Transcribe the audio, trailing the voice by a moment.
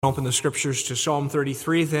Open the scriptures to Psalm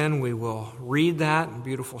 33, then. We will read that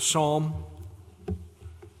beautiful psalm. We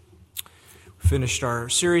finished our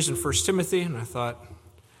series in 1 Timothy, and I thought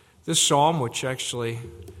this psalm, which actually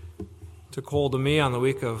took hold of me on the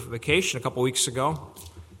week of vacation a couple weeks ago,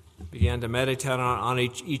 began to meditate on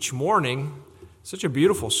each morning. Such a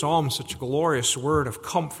beautiful psalm, such a glorious word of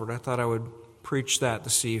comfort. I thought I would preach that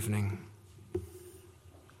this evening.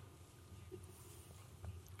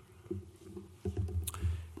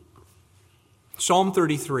 Psalm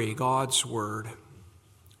 33, God's Word.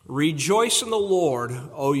 Rejoice in the Lord,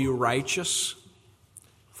 O you righteous,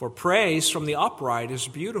 for praise from the upright is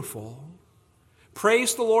beautiful.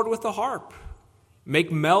 Praise the Lord with the harp.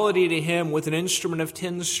 Make melody to him with an instrument of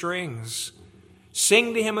 10 strings.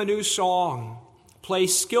 Sing to him a new song. Play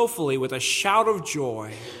skillfully with a shout of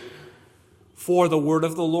joy. For the word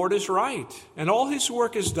of the Lord is right, and all his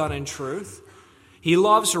work is done in truth. He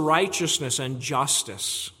loves righteousness and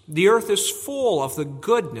justice. The earth is full of the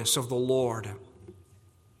goodness of the Lord.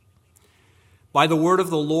 By the word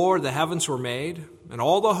of the Lord the heavens were made, and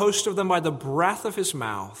all the host of them by the breath of his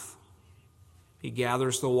mouth. He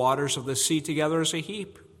gathers the waters of the sea together as a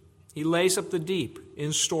heap. He lays up the deep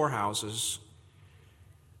in storehouses.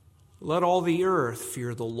 Let all the earth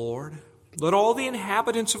fear the Lord. Let all the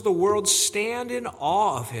inhabitants of the world stand in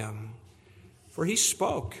awe of him. For he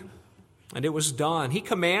spoke, and it was done. He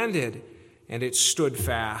commanded, and it stood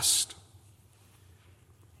fast.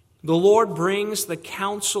 The Lord brings the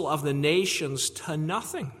counsel of the nations to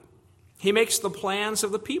nothing. He makes the plans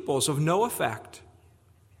of the peoples of no effect.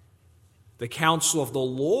 The counsel of the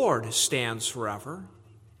Lord stands forever,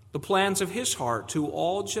 the plans of his heart to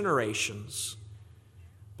all generations.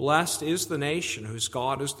 Blessed is the nation whose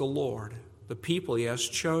God is the Lord, the people he has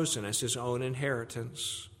chosen as his own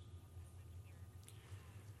inheritance.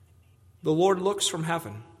 The Lord looks from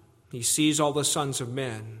heaven. He sees all the sons of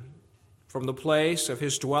men. From the place of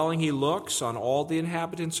his dwelling he looks on all the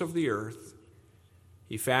inhabitants of the earth.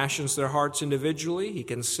 He fashions their hearts individually. He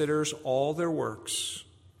considers all their works.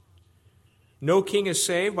 No king is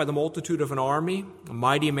saved by the multitude of an army. A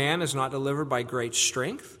mighty man is not delivered by great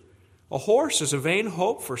strength. A horse is a vain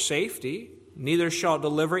hope for safety. Neither shall it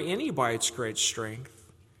deliver any by its great strength.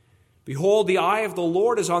 Behold, the eye of the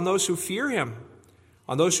Lord is on those who fear him,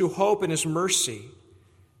 on those who hope in his mercy,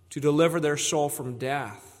 to deliver their soul from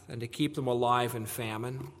death and to keep them alive in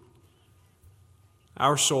famine.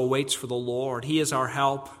 Our soul waits for the Lord. He is our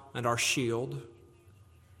help and our shield.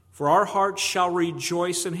 For our hearts shall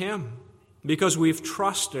rejoice in him, because we've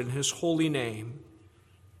trusted in his holy name.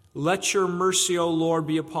 Let your mercy, O Lord,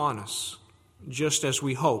 be upon us, just as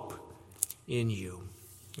we hope in you.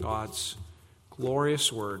 God's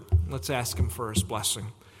glorious word. Let's ask him for his blessing.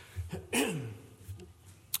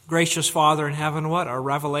 Gracious Father in heaven, what a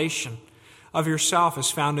revelation of yourself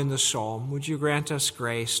is found in this psalm. Would you grant us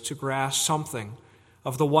grace to grasp something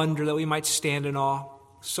of the wonder that we might stand in awe,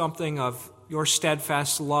 something of your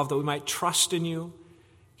steadfast love that we might trust in you.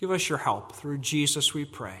 Give us your help. Through Jesus we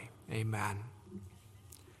pray. Amen.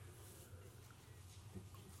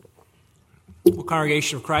 Well,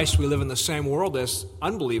 congregation of Christ, we live in the same world as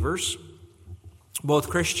unbelievers. Both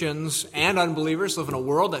Christians and unbelievers live in a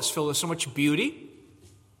world that's filled with so much beauty,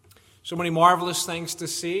 so many marvelous things to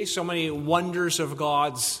see, so many wonders of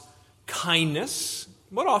God's kindness,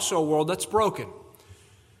 but also a world that's broken.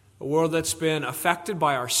 A world that's been affected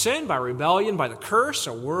by our sin, by rebellion, by the curse.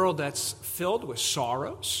 A world that's filled with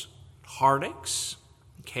sorrows, heartaches,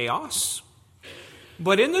 chaos.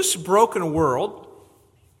 But in this broken world,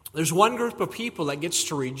 there's one group of people that gets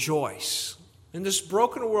to rejoice. In this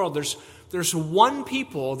broken world, there's one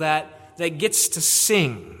people that gets to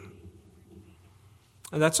sing.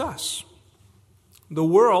 And that's us. The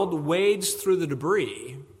world wades through the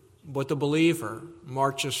debris, but the believer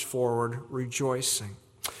marches forward rejoicing.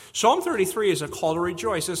 Psalm 33 is a call to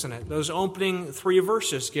rejoice, isn't it? Those opening 3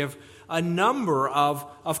 verses give a number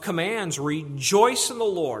of commands. Rejoice in the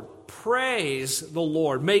Lord. Praise the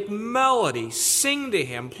Lord. Make melody. Sing to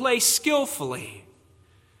him. Play skillfully.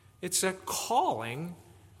 It's a calling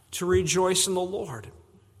to rejoice in the Lord.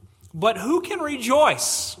 But who can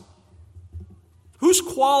rejoice? Who's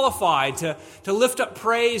qualified to lift up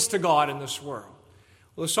praise to God in this world?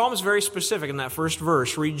 Well, the psalm is very specific in that first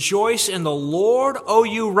verse. Rejoice in the Lord, O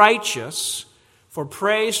you righteous, for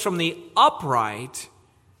praise from the upright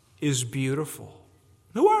is beautiful.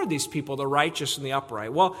 Who are these people, the righteous and the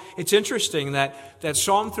upright? Well, it's interesting that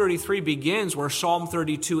Psalm 33 begins where Psalm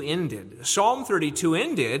 32 ended. Psalm 32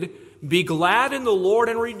 ended, be glad in the Lord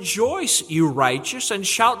and rejoice, you righteous, and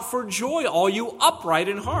shout for joy, all you upright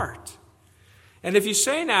in heart. And if you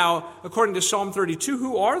say now, according to Psalm 32,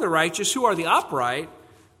 who are the righteous, who are the upright?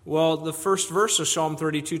 Well, the first verse of Psalm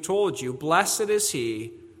 32 told you, "Blessed is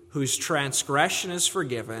he whose transgression is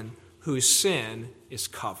forgiven, whose sin is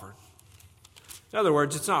covered." In other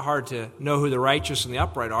words, it's not hard to know who the righteous and the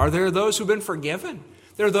upright are. There are those who've been forgiven.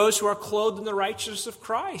 There are those who are clothed in the righteousness of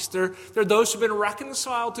Christ. There are those who've been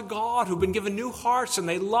reconciled to God, who've been given new hearts, and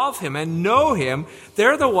they love him and know him.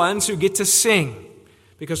 They're the ones who get to sing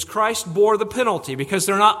because Christ bore the penalty, because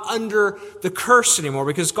they're not under the curse anymore,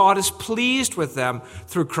 because God is pleased with them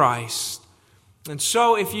through Christ. And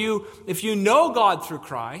so if you know God through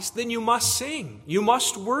Christ, then you must sing. You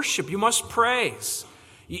must worship. You must praise.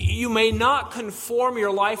 You may not conform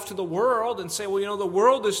your life to the world and say, well, the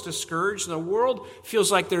world is discouraged and the world feels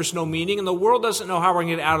like there's no meaning and the world doesn't know how we're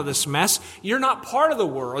going to get out of this mess. You're not part of the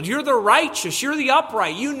world. You're the righteous. You're the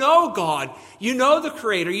upright. You know God. You know the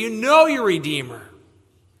Creator. You know your Redeemer.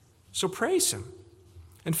 So praise him.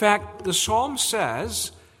 In fact, the Psalm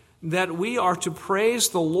says that we are to praise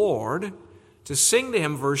the Lord, to sing to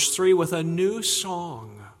him, verse 3, with a new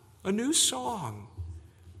song. A new song.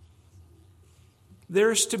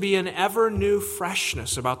 There's to be an ever new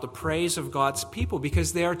freshness about the praise of God's people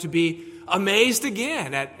because they are to be amazed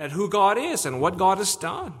again at who God is and what God has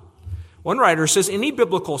done. One writer says any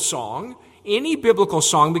biblical song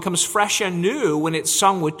becomes fresh and new when it's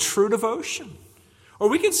sung with true devotion. Or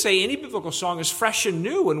we could say any biblical song is fresh and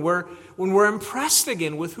new when we're impressed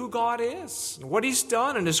again with who God is and what he's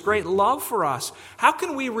done and his great love for us. How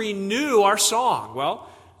can we renew our song? Well,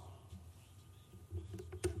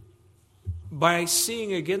 by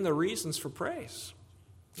seeing again the reasons for praise.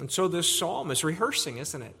 And so this psalm is rehearsing,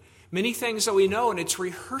 isn't it? Many things that we know, and it's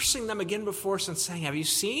rehearsing them again before us and saying, have you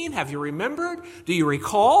seen? Have you remembered? Do you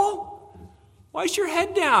recall? Why is your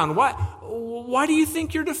head down? Why do you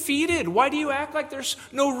think you're defeated? Why do you act like there's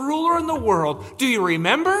no ruler in the world? Do you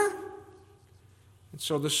remember? And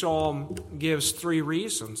so the psalm gives 3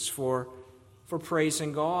 reasons for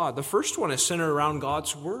praising God. The first one is centered around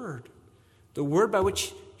God's word, the word by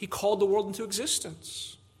which he called the world into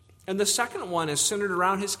existence. And the second one is centered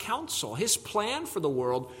around his counsel, his plan for the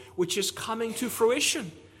world, which is coming to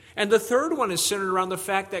fruition. And the third one is centered around the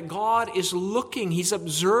fact that God is looking, he's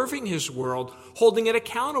observing his world, holding it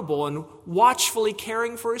accountable, and watchfully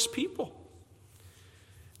caring for his people.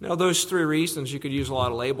 Now, those 3 reasons, you could use a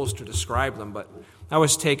lot of labels to describe them, but I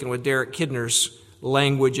was taken with Derek Kidner's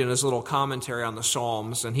language in his little commentary on the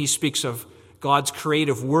Psalms, and he speaks of God's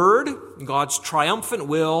creative word, God's triumphant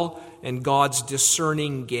will, and God's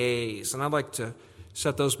discerning gaze. And I'd like to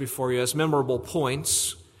set those before you as memorable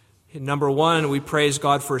points. Number 1, we praise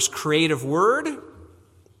God for his creative word.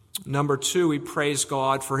 Number 2, we praise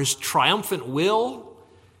God for his triumphant will.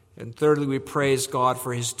 And thirdly, we praise God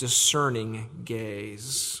for his discerning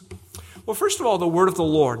gaze. Well, first of all, the word of the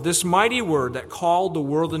Lord, this mighty word that called the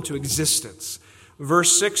world into existence.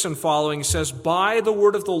 Verse 6 and following says, by the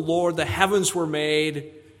word of the Lord the heavens were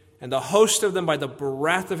made, and the host of them by the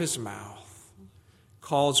breath of his mouth.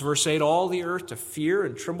 Calls, verse 8, all the earth to fear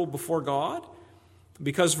and tremble before God.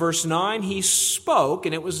 Because, verse 9, he spoke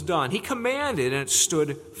and it was done. He commanded and it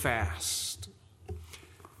stood fast.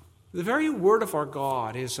 The very word of our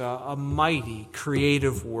God is a mighty,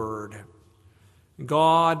 creative word.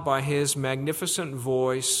 God, by his magnificent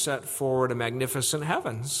voice, set forward a magnificent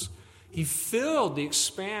heavens. He filled the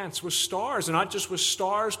expanse with stars, and not just with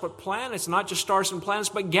stars, but planets, not just stars and planets,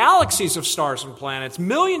 but galaxies of stars and planets,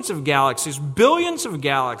 millions of galaxies, billions of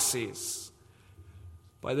galaxies,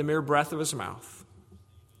 by the mere breath of his mouth.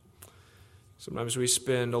 Sometimes we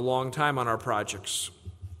spend a long time on our projects.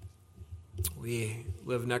 We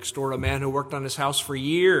live next door to a man who worked on his house for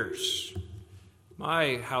years.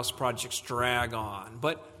 My house projects drag on,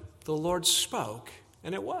 but the Lord spoke.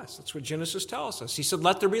 And it was. That's what Genesis tells us. He said,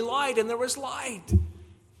 let there be light, and there was light.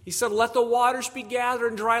 He said, let the waters be gathered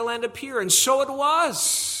and dry land appear, and so it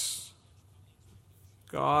was.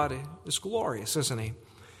 God is glorious, isn't he?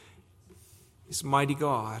 He's a mighty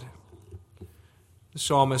God. The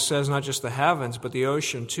psalmist says not just the heavens, but the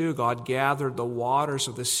ocean too. God gathered the waters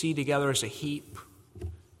of the sea together as a heap.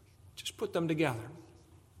 Just put them together.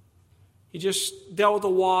 He just dealt with the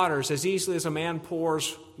waters as easily as a man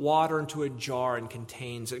pours water into a jar and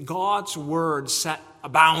contains it. God's word set a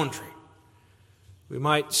boundary. We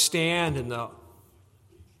might stand in the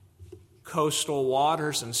coastal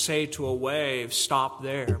waters and say to a wave, stop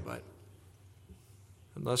there, but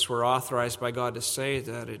unless we're authorized by God to say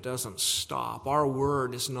that, it doesn't stop. Our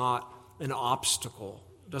word is not an obstacle.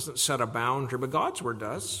 It doesn't set a boundary, but God's word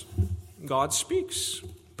does. God speaks,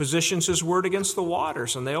 positions his word against the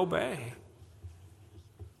waters, and they obey.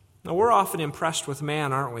 Now, we're often impressed with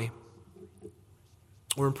man, aren't we?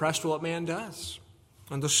 We're impressed with what man does.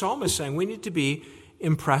 And the psalmist is saying we need to be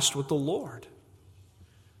impressed with the Lord.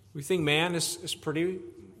 We think man is pretty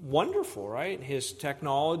wonderful, right? His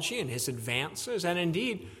technology and his advances. And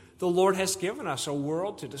indeed, the Lord has given us a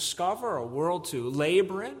world to discover, a world to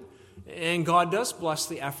labor in. And God does bless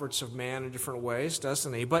the efforts of man in different ways,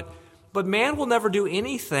 doesn't he? But man will never do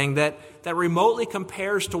anything that remotely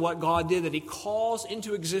compares to what God did, that he calls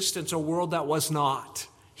into existence a world that was not.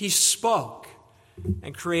 He spoke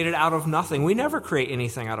and created out of nothing. We never create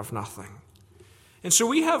anything out of nothing. And so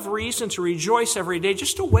we have reason to rejoice every day,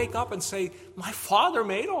 just to wake up and say, my Father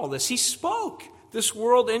made all this. He spoke this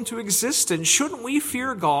world into existence. Shouldn't we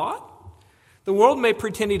fear God? The world may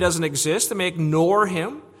pretend he doesn't exist. They may ignore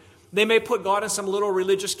him. They may put God in some little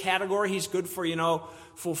religious category. He's good for,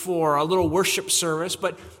 for a little worship service.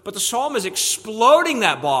 But the psalm is exploding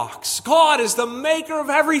that box. God is the maker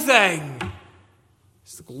of everything.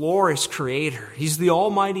 He's the glorious creator. He's the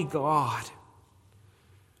almighty God.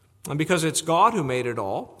 And because it's God who made it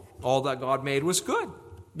all that God made was good.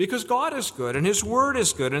 Because God is good and his word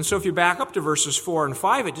is good. And so if you back up to verses 4 and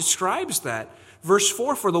 5, it describes that. Verse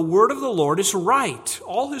 4, for the word of the Lord is right.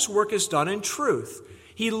 All his work is done in truth.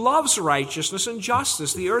 He loves righteousness and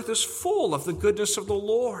justice. The earth is full of the goodness of the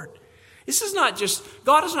Lord.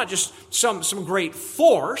 God is not just some great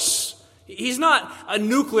force. He's not a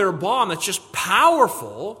nuclear bomb that's just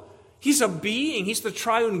powerful. He's a being. He's the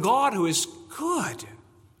triune God who is good.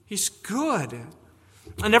 He's good.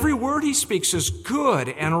 And every word he speaks is good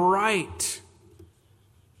and right.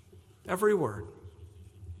 Every word.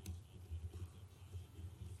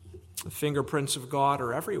 The fingerprints of God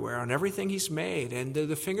are everywhere on everything he's made, and they're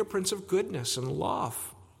the fingerprints of goodness and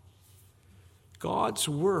love. God's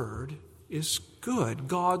word is good.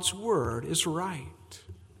 God's word is right.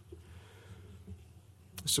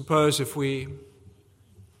 Suppose if we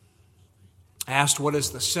asked what is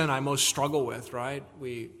the sin I most struggle with, right?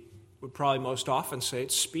 We would probably most often say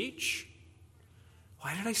it's speech.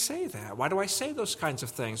 Why did I say that? Why do I say those kinds of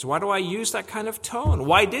things? Why do I use that kind of tone?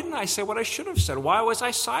 Why didn't I say what I should have said? Why was I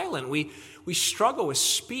silent? We struggle with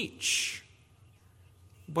speech.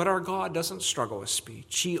 But our God doesn't struggle with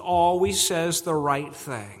speech. He always says the right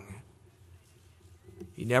thing.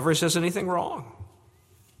 He never says anything wrong.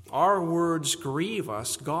 Our words grieve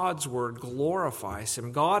us. God's word glorifies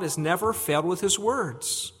him. God has never failed with his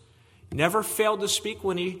words. He never failed to speak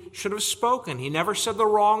when he should have spoken. He never said the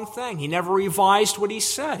wrong thing. He never revised what he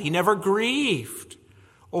said. He never grieved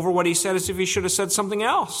over what he said as if he should have said something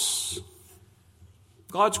else.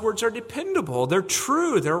 God's words are dependable. They're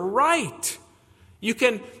true. They're right. You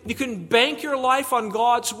can bank your life on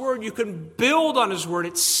God's word. You can build on his word.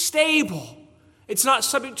 It's stable. It's not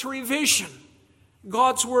subject to revision.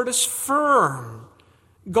 God's word is firm.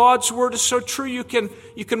 God's word is so true you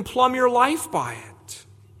can plumb your life by it.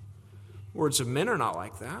 Words of men are not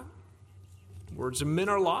like that. Words of men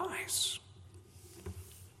are lies.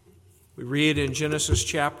 We read in Genesis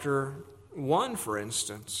chapter 1, for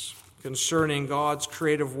instance, concerning God's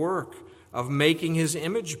creative work of making his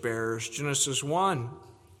image bearers. Genesis 1,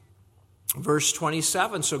 verse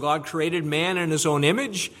 27. So God created man in his own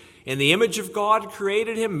image. In the image of God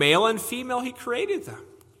created him, male and female, he created them.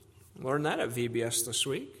 Learned that at VBS this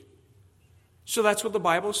week. So that's what the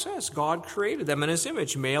Bible says. God created them in his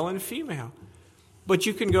image, male and female. But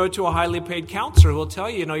you can go to a highly paid counselor who will tell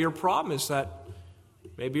you, your problem is that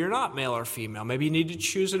maybe you're not male or female. Maybe you need to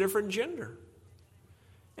choose a different gender.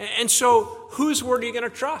 And so whose word are you going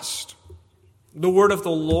to trust? The word of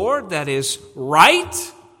the Lord that is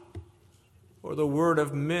right, or the word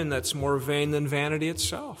of men that's more vain than vanity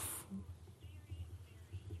itself?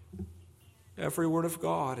 Every word of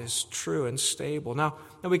God is true and stable. Now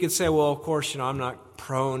we could say, well, of course, I'm not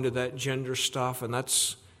prone to that gender stuff, and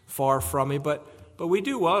that's far from me. But we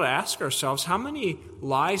do well to ask ourselves, how many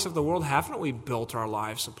lies of the world haven't we built our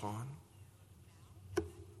lives upon?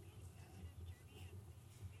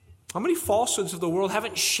 How many falsehoods of the world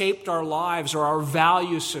haven't shaped our lives or our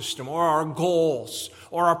value system or our goals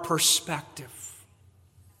or our perspective?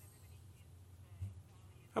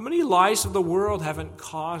 How many lies of the world haven't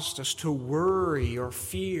caused us to worry or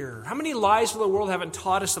fear? How many lies of the world haven't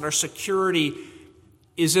taught us that our security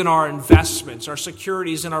is in our investments, our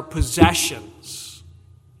security is in our possessions,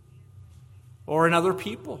 or in other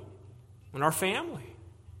people, in our family?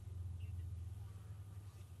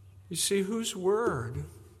 You see, whose word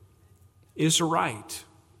is right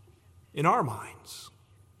in our minds?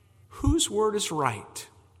 Whose word is right?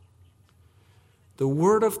 The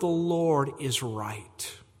word of the Lord is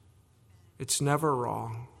right. It's never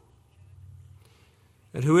wrong.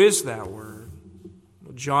 And who is that word?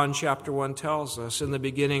 Well, John chapter 1 tells us, in the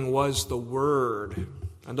beginning was the Word,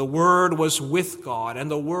 and the Word was with God, and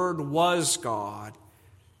the Word was God.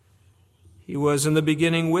 He was in the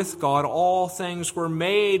beginning with God. All things were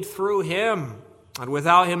made through him, and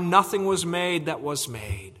without him nothing was made that was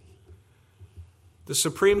made. The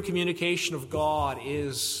supreme communication of God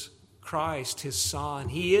is Christ, his Son.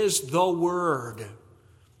 He is the Word.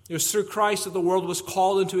 It was through Christ that the world was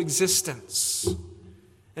called into existence.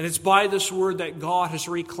 And it's by this Word that God has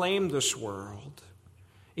reclaimed this world.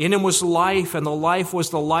 In him was life, and the life was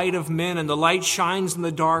the light of men, and the light shines in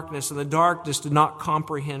the darkness, and the darkness did not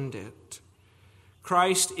comprehend it.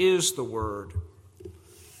 Christ is the Word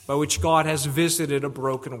by which God has visited a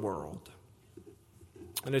broken world.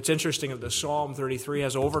 And it's interesting that the Psalm 33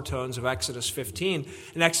 has overtones of Exodus 15.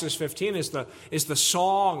 And Exodus 15 is the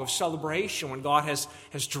song of celebration when God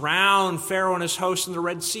has drowned Pharaoh and his host in the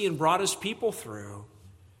Red Sea and brought his people through.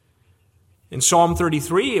 In Psalm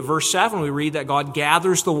 33, verse 7, we read that God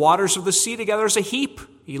gathers the waters of the sea together as a heap.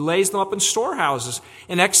 He lays them up in storehouses.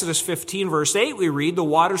 In Exodus 15, verse 8, we read the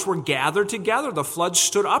waters were gathered together. The floods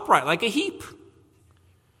stood upright like a heap.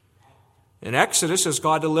 In Exodus, as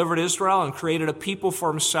God delivered Israel and created a people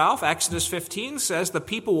for himself, Exodus 15 says the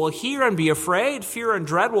people will hear and be afraid. Fear and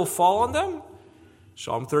dread will fall on them.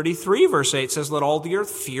 Psalm 33, verse 8 says, let all the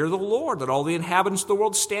earth fear the Lord. Let all the inhabitants of the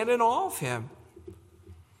world stand in awe of him.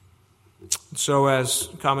 So as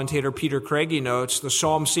commentator Peter Craigie notes, the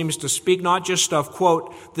psalm seems to speak not just of,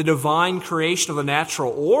 quote, the divine creation of the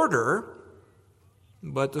natural order,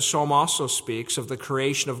 but the psalm also speaks of the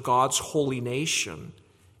creation of God's holy nation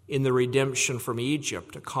in the redemption from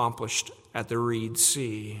Egypt accomplished at the Reed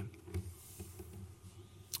Sea.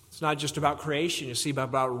 It's not just about creation, you see, but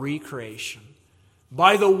about recreation.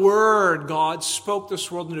 By the Word, God spoke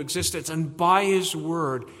this world into existence, and by his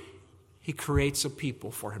Word, he creates a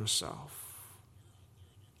people for himself.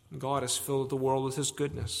 God has filled the world with his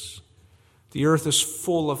goodness. The earth is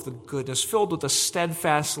full of the goodness, filled with the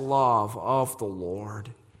steadfast love of the Lord.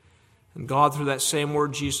 And God, through that same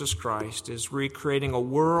Word, Jesus Christ, is recreating a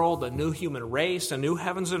world, a new human race, a new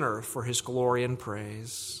heavens and earth for his glory and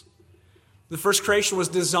praise. The first creation was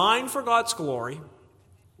designed for God's glory.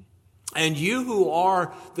 And you who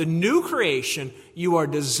are the new creation, you are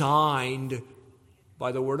designed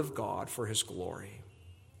by the Word of God for his glory.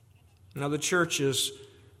 Now, the church is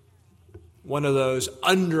one of those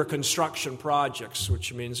under construction projects,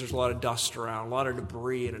 which means there's a lot of dust around, a lot of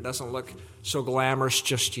debris, and it doesn't look so glamorous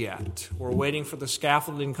just yet. We're waiting for the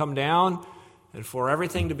scaffolding to come down and for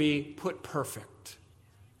everything to be put perfect.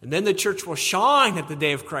 And then the church will shine at the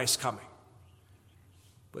day of Christ's coming.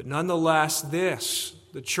 But nonetheless,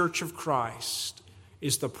 the church of Christ,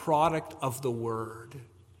 is the product of the Word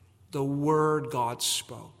God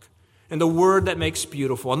spoke, and the Word that makes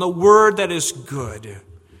beautiful, and the Word that is good.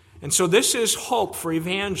 And so this is hope for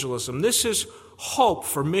evangelism. This is hope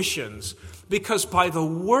for missions. Because by the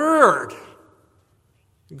Word,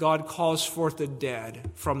 God calls forth the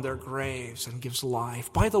dead from their graves and gives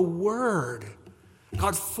life. By the Word,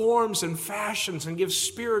 God forms and fashions and gives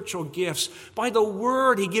spiritual gifts. By the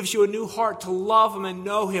Word, he gives you a new heart to love him and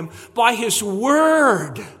know him. By his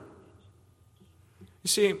Word. You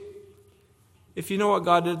see, if you know what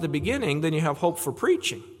God did at the beginning, then you have hope for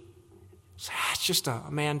preaching. It's just a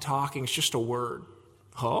man talking. It's just a word.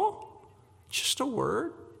 Oh? Just a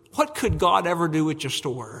word? What could God ever do with just a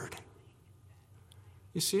word?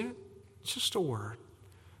 You see it? It's just a word.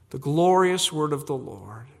 The glorious word of the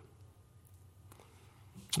Lord.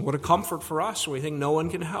 What a comfort for us when we think no one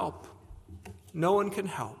can help. No one can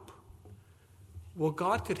help. Well,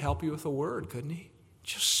 God could help you with a word, couldn't he?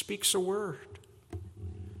 Just speaks a word.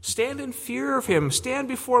 Stand in fear of him. Stand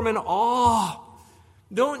before him in awe.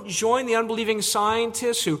 Don't join the unbelieving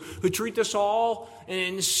scientists who treat this all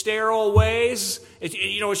in sterile ways.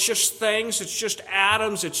 It's just things. It's just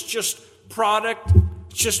atoms. It's just product.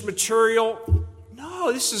 It's just material.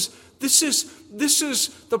 No, this is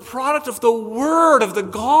the product of the Word of the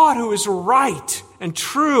God who is right and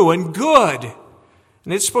true and good.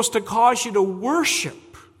 And it's supposed to cause you to worship.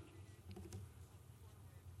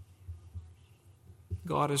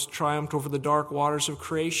 God has triumphed over the dark waters of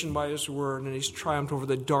creation by his Word, and he's triumphed over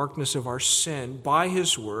the darkness of our sin by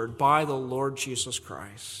his Word, by the Lord Jesus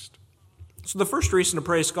Christ. So the first reason to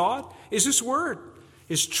praise God is his Word,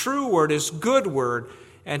 his true Word, his good Word,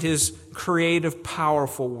 and his creative,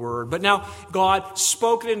 powerful Word. But now God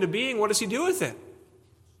spoke it into being. What does he do with it?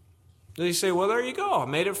 Does he say, well, there you go, I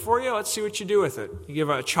made it for you, let's see what you do with it? You give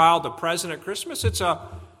a child a present at Christmas, it's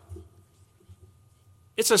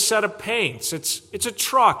a set of paints. It's a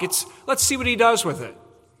truck. Let's see what he does with it.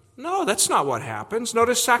 No, that's not what happens.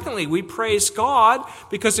 Notice, secondly, we praise God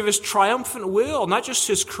because of his triumphant will, not just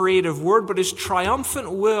his creative word, but his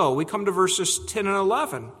triumphant will. We come to verses 10 and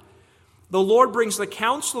 11. The Lord brings the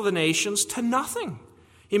counsel of the nations to nothing.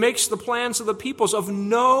 He makes the plans of the peoples of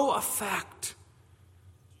no effect.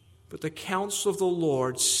 But the counsel of the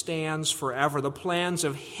Lord stands forever, the plans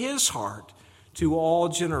of his heart to all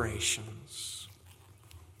generations.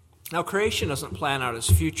 Now, creation doesn't plan out its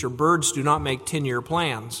future. Birds do not make 10-year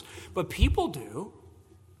plans, but people do.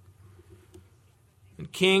 And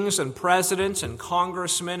kings and presidents and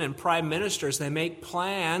congressmen and prime ministers, they make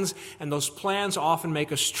plans, and those plans often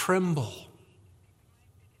make us tremble.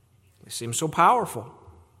 They seem so powerful.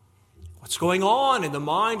 What's going on in the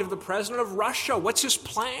mind of the president of Russia? What's his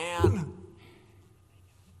plan?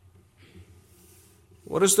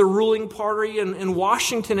 What does the ruling party in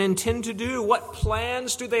Washington intend to do? What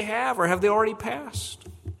plans do they have, or have they already passed?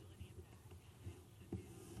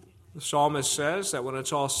 The psalmist says that when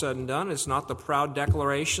it's all said and done, it's not the proud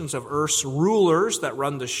declarations of earth's rulers that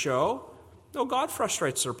run the show. No, God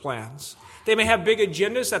frustrates their plans. They may have big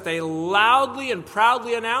agendas that they loudly and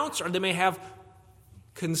proudly announce, or they may have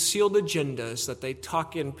concealed agendas that they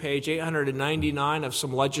tuck in page 899 of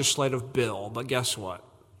some legislative bill. But guess what?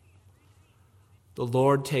 The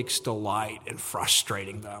Lord takes delight in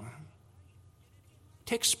frustrating them.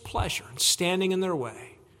 Takes pleasure in standing in their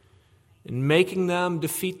way, in making them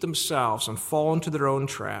defeat themselves and fall into their own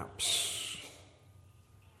traps.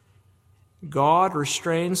 God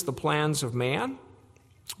restrains the plans of man,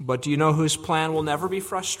 but do you know whose plan will never be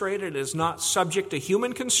frustrated? It is not subject to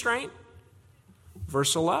human constraint.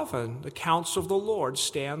 Verse 11, the counsel of the Lord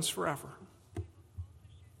stands forever.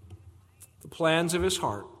 The plans of his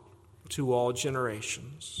heart to all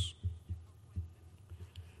generations.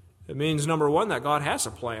 It means, number one, that God has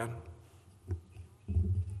a plan.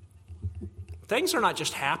 Things are not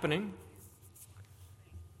just happening.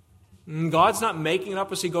 God's not making it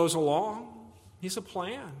up as he goes along. He has a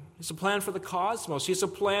plan. He has a plan for the cosmos. He has a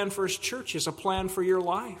plan for his church. He has a plan for your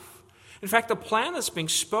life. In fact, the plan that's being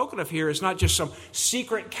spoken of here is not just some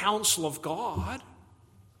secret counsel of God.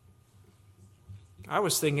 I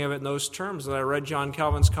was thinking of it in those terms as I read John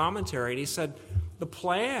Calvin's commentary, and he said, the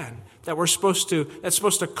plan that's supposed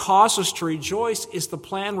to cause us to rejoice is the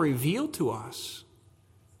plan revealed to us.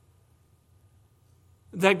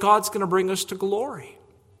 That God's going to bring us to glory.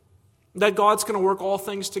 That God's going to work all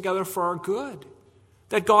things together for our good.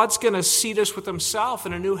 That God's going to seat us with himself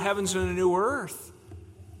in a new heavens and a new earth.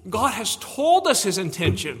 God has told us his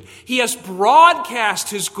intention. He has broadcast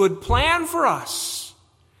his good plan for us.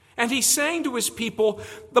 And he's saying to his people,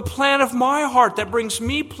 the plan of my heart that brings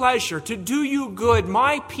me pleasure to do you good,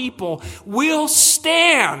 my people will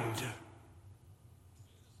stand.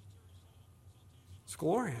 It's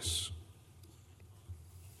glorious.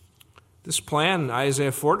 This plan,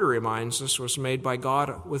 Isaiah 40 reminds us, was made by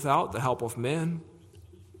God without the help of men.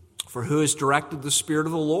 For who has directed the Spirit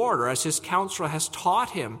of the Lord, or as his counselor has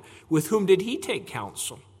taught him? With whom did he take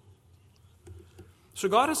counsel? So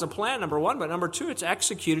God has a plan, number one, but number two, it's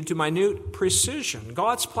executed to minute precision.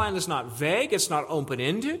 God's plan is not vague, it's not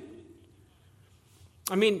open-ended.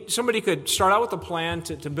 I mean, somebody could start out with a plan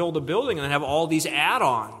to build a building and then have all these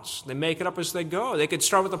add-ons. They make it up as they go. They could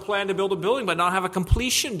start with a plan to build a building but not have a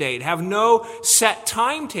completion date, have no set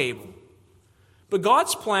timetable. But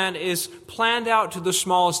God's plan is planned out to the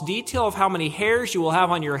smallest detail of how many hairs you will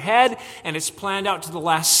have on your head, and it's planned out to the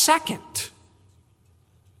last second.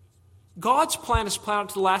 God's plan is planned out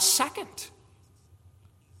to the last second.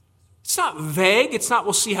 It's not vague. It's not,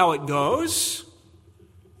 we'll see how it goes.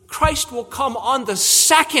 Christ will come on the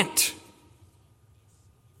second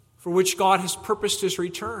for which God has purposed his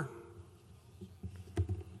return.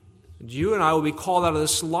 And you and I will be called out of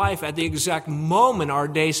this life at the exact moment our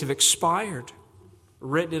days have expired.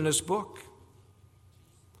 Written in his book.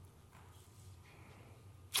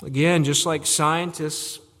 Again, just like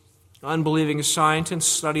scientists, unbelieving scientists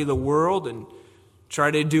study the world and try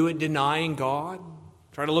to do it denying God,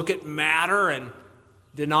 try to look at matter and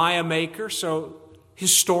deny a maker. So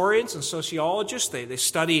historians and sociologists, they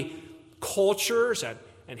study cultures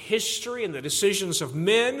and history and the decisions of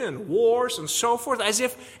men and wars and so forth, as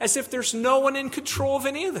if there's no one in control of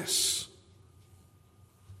any of this.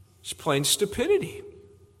 It's plain stupidity.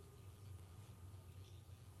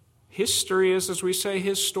 History is, as we say,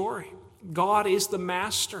 his story. God is the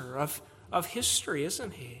master of history,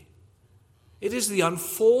 isn't he? It is the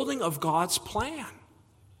unfolding of God's plan.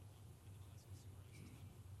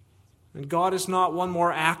 And God is not one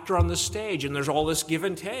more actor on the stage, and there's all this give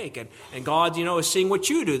and take. And God, is seeing what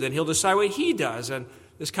you do, then he'll decide what he does. And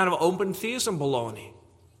this kind of open theism baloney.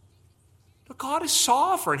 But God is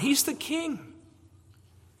sovereign. He's the king.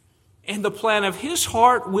 And the plan of his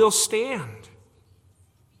heart will stand.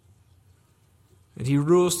 And he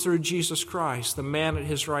rules through Jesus Christ, the man at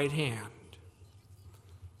his right hand.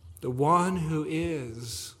 The one who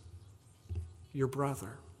is your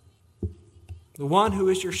brother. The one who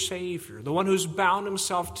is your Savior. The one who's bound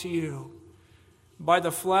himself to you by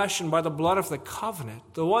the flesh and by the blood of the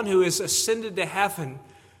covenant. The one who is ascended to heaven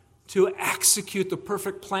to execute the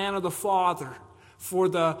perfect plan of the Father for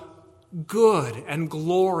the good and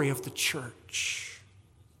glory of the church.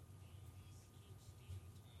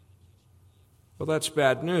 Well, that's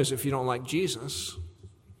bad news if you don't like Jesus.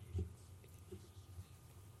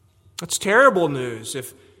 That's terrible news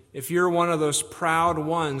if you're one of those proud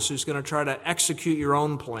ones who's going to try to execute your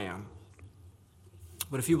own plan.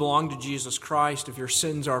 But if you belong to Jesus Christ, if your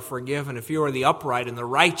sins are forgiven, if you are the upright and the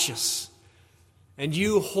righteous, and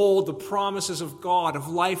you hold the promises of God of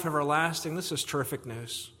life everlasting, this is terrific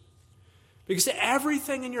news. Because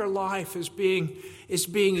everything in your life is being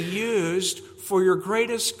used for your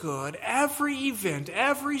greatest good. Every event,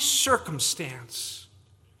 every circumstance.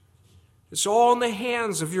 It's all in the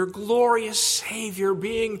hands of your glorious Savior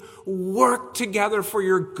being worked together for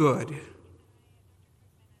your good.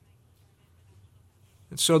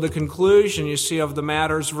 And so the conclusion, you see, of the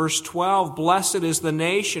matter is verse 12, blessed is the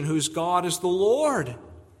nation whose God is the Lord.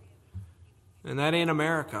 And that ain't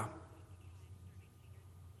America.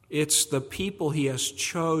 It's the people he has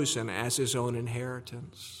chosen as his own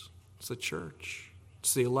inheritance. It's the church.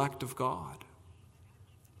 It's the elect of God.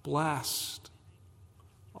 Blessed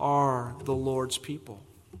are the Lord's people.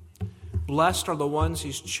 Blessed are the ones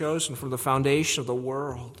he's chosen from the foundation of the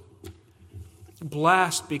world.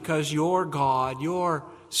 Blessed because your God, your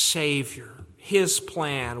Savior, his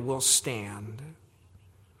plan will stand.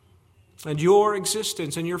 And your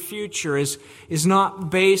existence and your future is not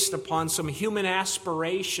based upon some human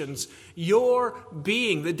aspirations. Your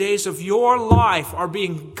being, the days of your life are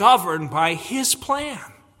being governed by his plan.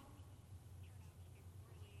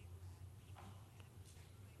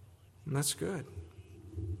 And that's good.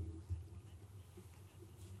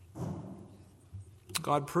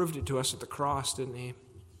 God proved it to us at the cross, didn't he?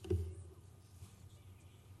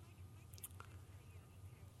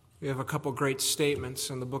 We have a couple great statements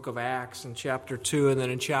in the book of Acts in chapter 2 and then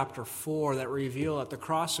in chapter 4 that reveal that the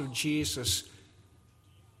cross of Jesus,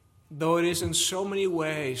 though it is in so many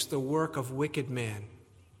ways the work of wicked men,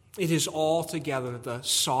 it is altogether the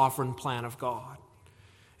sovereign plan of God.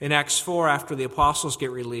 In Acts 4, after the apostles get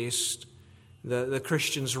released, the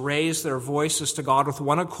Christians raised their voices to God with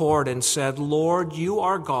one accord and said, Lord, you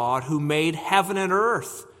are God who made heaven and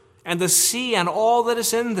earth and the sea and all that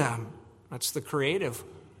is in them. That's the creative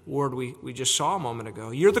word we just saw a moment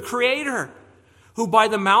ago. You're the creator who by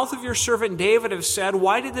the mouth of your servant David have said,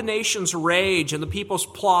 why did the nations rage and the peoples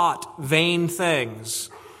plot vain things?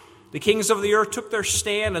 The kings of the earth took their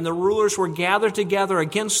stand and the rulers were gathered together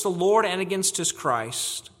against the Lord and against his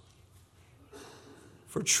Christ.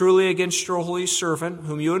 For truly against your holy servant,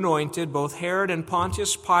 whom you anointed, both Herod and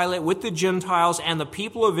Pontius Pilate with the Gentiles and the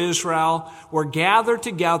people of Israel were gathered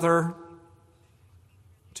together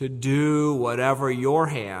to do whatever your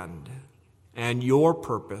hand and your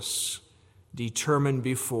purpose determined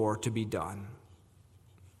before to be done.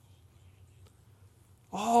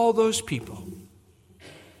 All those people,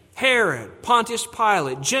 Herod, Pontius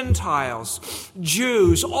Pilate, Gentiles,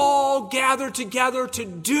 Jews, all gathered together to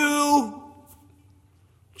do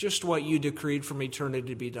just what you decreed from eternity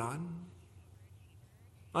to be done.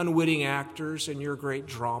 Unwitting actors in your great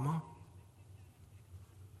drama.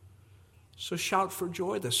 So shout for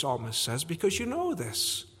joy, the psalmist says, because you know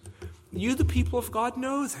this. You, the people of God,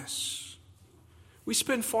 know this. We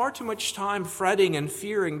spend far too much time fretting and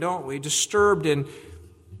fearing, don't we? Disturbed in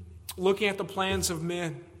looking at the plans of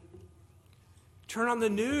men. Turn on the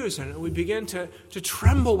news and we begin to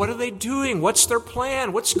tremble. What are they doing? What's their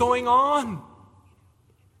plan? What's going on?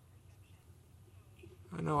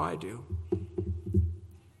 I know I do.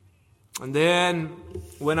 And then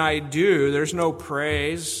when I do, there's no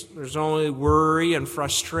praise. There's only worry and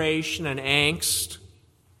frustration and angst.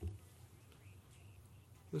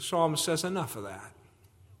 The psalmist says, enough of that.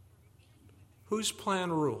 Whose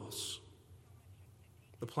plan rules?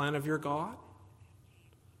 The plan of your God?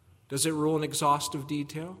 Does it rule in exhaustive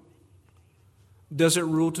detail? Does it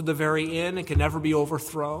rule to the very end and can never be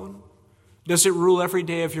overthrown? Does it rule every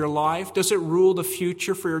day of your life? Does it rule the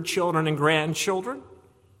future for your children and grandchildren?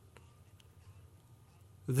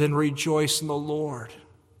 Then rejoice in the Lord,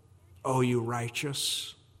 O you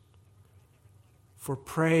righteous, for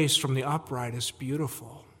praise from the upright is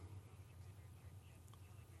beautiful.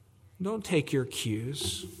 Don't take your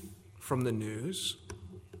cues from the news.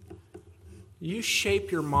 You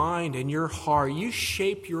shape your mind and your heart. You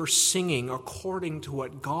shape your singing according to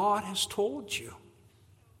what God has told you.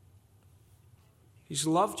 He's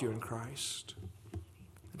loved you in Christ.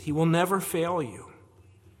 And He will never fail you.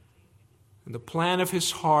 And the plan of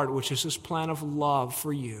his heart, which is his plan of love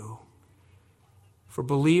for you, for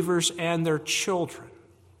believers and their children,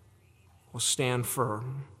 will stand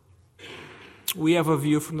firm. We have a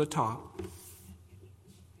view from the top.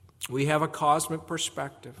 We have a cosmic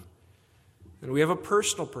perspective. And we have a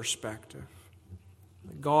personal perspective.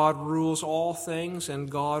 God rules all things, and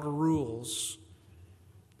God rules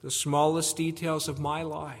the smallest details of my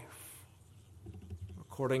life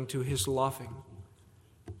according to his loving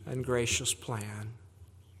and gracious plan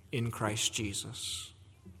in Christ Jesus.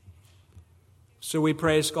 So we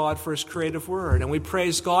praise God for his creative word, and we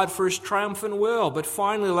praise God for his triumphant will. But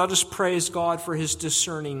finally, let us praise God for his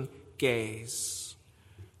discerning gaze.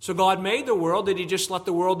 So God made the world. Did he just let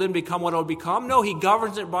the world then become what it would become? No, he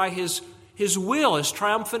governs it by his will, his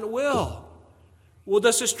triumphant will. Well,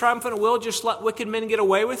 does his triumphant will just let wicked men get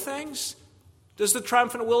away with things? Does the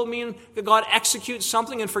triumphant will mean that God executes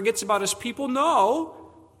something and forgets about his people? No.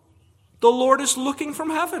 The Lord is looking from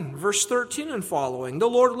heaven. Verse 13 and following. The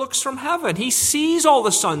Lord looks from heaven. He sees all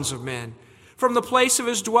the sons of men. From the place of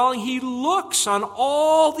his dwelling, he looks on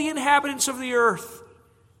all the inhabitants of the earth.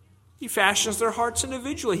 He fashions their hearts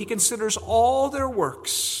individually. He considers all their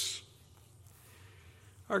works.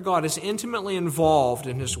 Our God is intimately involved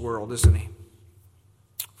in his world, isn't he?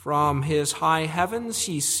 From his high heavens,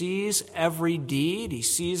 he sees every deed. He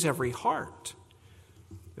sees every heart.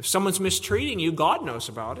 If someone's mistreating you, God knows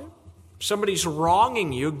about it. If somebody's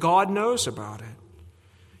wronging you, God knows about it.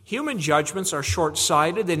 Human judgments are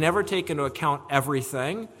short-sighted. They never take into account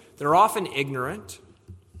everything. They're often ignorant.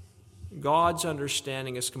 God's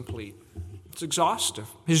understanding is complete. It's exhaustive.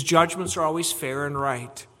 His judgments are always fair and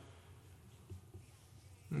right.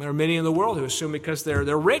 And there are many in the world who assume because they're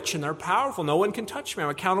rich and they're powerful, no one can touch me. I'm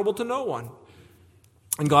accountable to no one.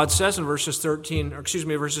 And God says in verses 16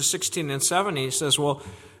 and 17, he says, well,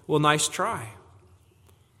 nice try.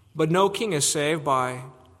 But no king is saved by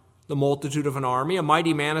the multitude of an army. A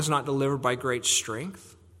mighty man is not delivered by great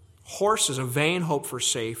strength. Horse is a vain hope for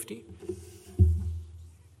safety.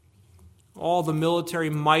 All the military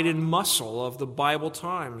might and muscle of the Bible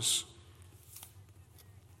times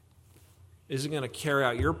isn't going to carry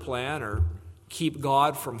out your plan or keep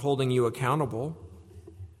God from holding you accountable.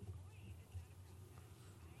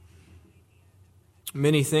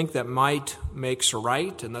 Many think that might makes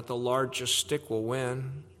right and that the largest stick will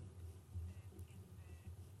win.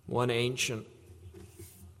 One ancient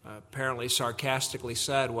apparently sarcastically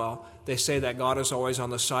said, well, they say that God is always on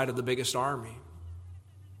the side of the biggest army.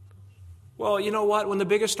 Well, you know what? When the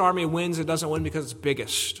biggest army wins, it doesn't win because it's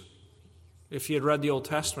biggest. If he had read the Old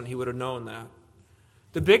Testament, he would have known that.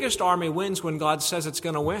 The biggest army wins when God says it's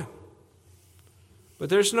going to win. But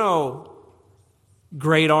there's no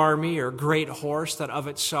great army or great horse that of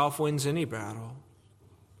itself wins any battle.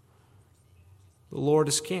 The Lord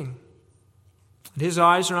is king. And his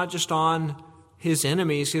eyes are not just on his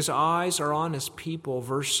enemies, his eyes are on his people.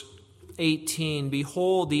 Verse 18,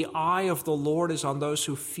 behold, the eye of the Lord is on those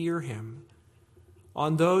who fear him,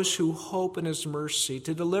 on those who hope in his mercy,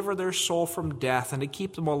 to deliver their soul from death and to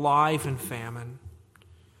keep them alive in famine.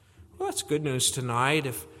 Well, that's good news tonight.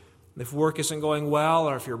 If work isn't going well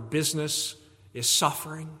or if your business is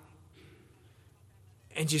suffering,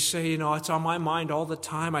 and you say, it's on my mind all the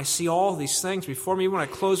time. I see all these things before me when I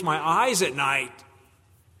close my eyes at night.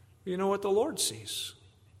 You know what the Lord sees?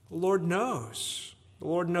 The Lord knows. The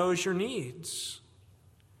Lord knows your needs.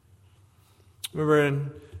 Remember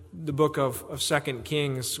in the book of 2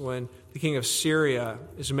 Kings when the king of Syria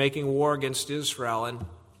is making war against Israel, and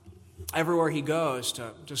everywhere he goes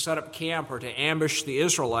to set up camp or to ambush the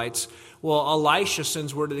Israelites, well, Elisha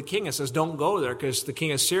sends word to the king and says, don't go there because the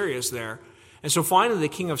king of Syria is there. And so finally the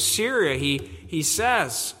king of Syria, he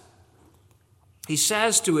says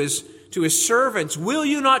to his servants, will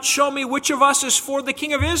you not show me which of us is for the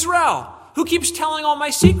king of Israel? Who keeps telling all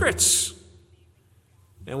my secrets?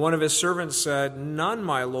 And one of his servants said, none,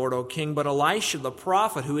 my lord, O king, but Elisha the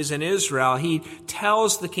prophet who is in Israel. He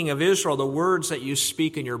tells the king of Israel the words that you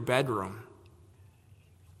speak in your bedroom.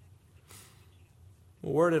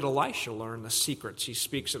 Well, where did Elisha learn the secrets he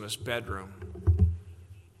speaks in his bedroom?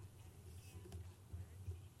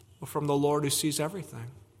 Well, from the Lord who sees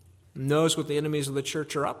everything, knows what the enemies of the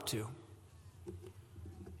church are up to.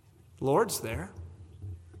 The Lord's there.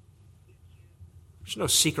 There's no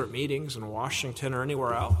secret meetings in Washington or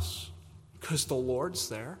anywhere else because the Lord's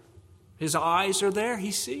there. His eyes are there.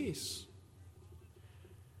 He sees.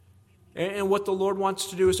 And what the Lord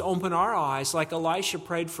wants to do is open our eyes like Elisha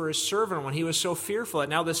prayed for his servant when he was so fearful that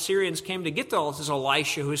now the Syrians came to get this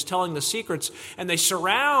Elisha who is telling the secrets, and they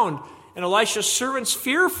surround And Elisha's servant's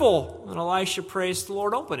fearful. And Elisha prays the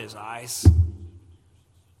Lord, open his eyes.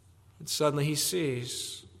 And suddenly he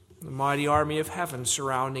sees the mighty army of heaven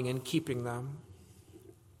surrounding and keeping them.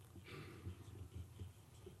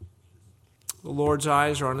 The Lord's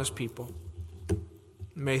eyes are on his people. You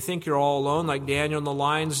may think you're all alone like Daniel in the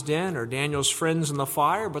lion's den or Daniel's friends in the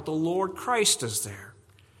fire, but the Lord Christ is there.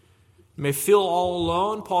 You may feel all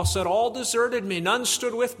alone. Paul said, all deserted me, none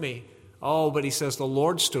stood with me. Oh, but he says, the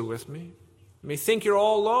Lord stood with me. You may think you're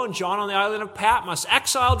all alone. John on the island of Patmos,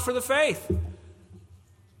 exiled for the faith.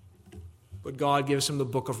 But God gives him the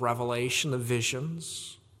book of Revelation, the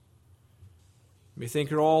visions. You may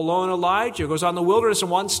think you're all alone. Elijah goes out in the wilderness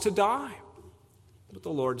and wants to die. But the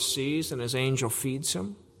Lord sees and his angel feeds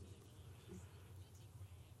him.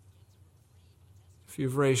 If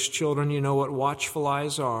you've raised children, you know what watchful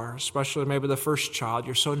eyes are, especially maybe the first child.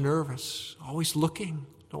 You're so nervous, always looking.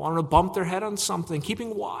 Don't want them to bump their head on something,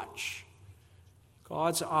 keeping watch.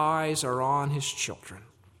 God's eyes are on his children.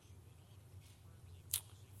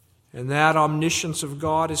 And that omniscience of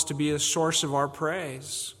God is to be a source of our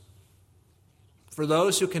praise. For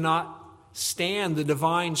those who cannot stand the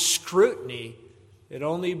divine scrutiny, it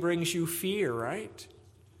only brings you fear, right?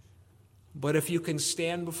 But if you can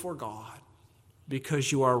stand before God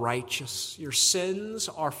because you are righteous, your sins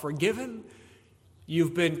are forgiven,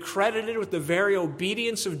 you've been credited with the very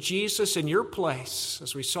obedience of Jesus in your place,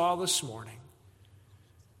 as we saw this morning,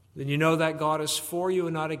 then you know that God is for you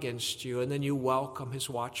and not against you, and then you welcome his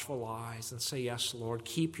watchful eyes and say, yes, Lord,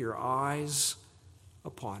 keep your eyes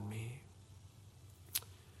upon me.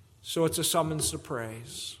 So it's a summons to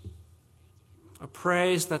praise. A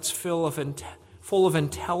praise that's full of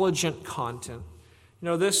intelligent content. You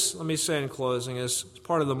know, this, let me say in closing, is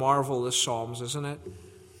part of the marvel of the Psalms, isn't it?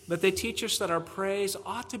 But they teach us that our praise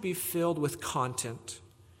ought to be filled with content.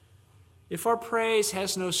 If our praise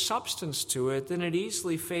has no substance to it, then it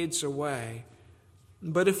easily fades away.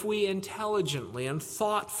 But if we intelligently and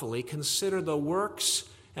thoughtfully consider the works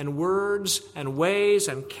and words and ways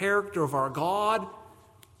and character of our God,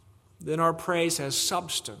 then our praise has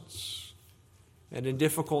substance. And in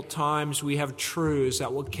difficult times, we have truths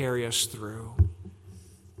that will carry us through.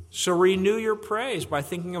 So renew your praise by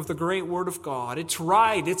thinking of the great word of God. It's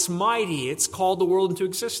right, it's mighty, it's called the world into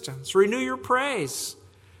existence. Renew your praise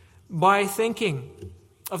by thinking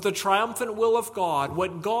of the triumphant will of God.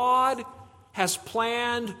 What God has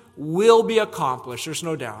planned will be accomplished, there's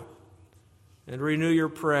no doubt. And renew your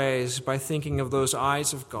praise by thinking of those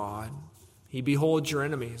eyes of God. He beholds your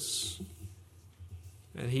enemies,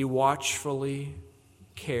 and he watchfully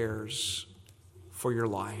cares for your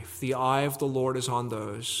life. The eye of the Lord is on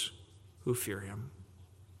those who fear him.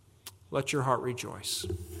 Let your heart rejoice.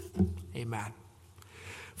 Amen.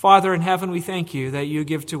 Father in heaven, we thank you that you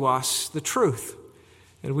give to us the truth.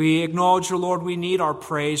 And we acknowledge, your Lord, we need our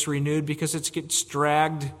praise renewed because it gets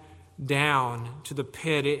dragged down to the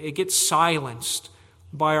pit. It gets silenced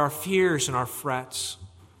by our fears and our frets.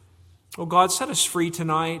 Oh God, set us free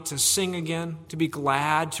tonight to sing again, to be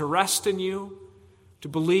glad, to rest in you, to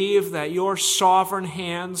believe that your sovereign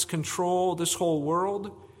hands control this whole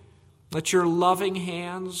world. Let your loving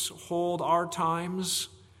hands hold our times,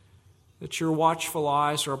 that your watchful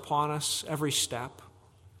eyes are upon us every step.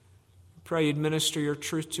 I pray you'd minister your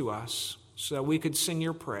truth to us so that we could sing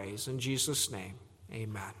your praise. In Jesus' name,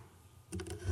 amen.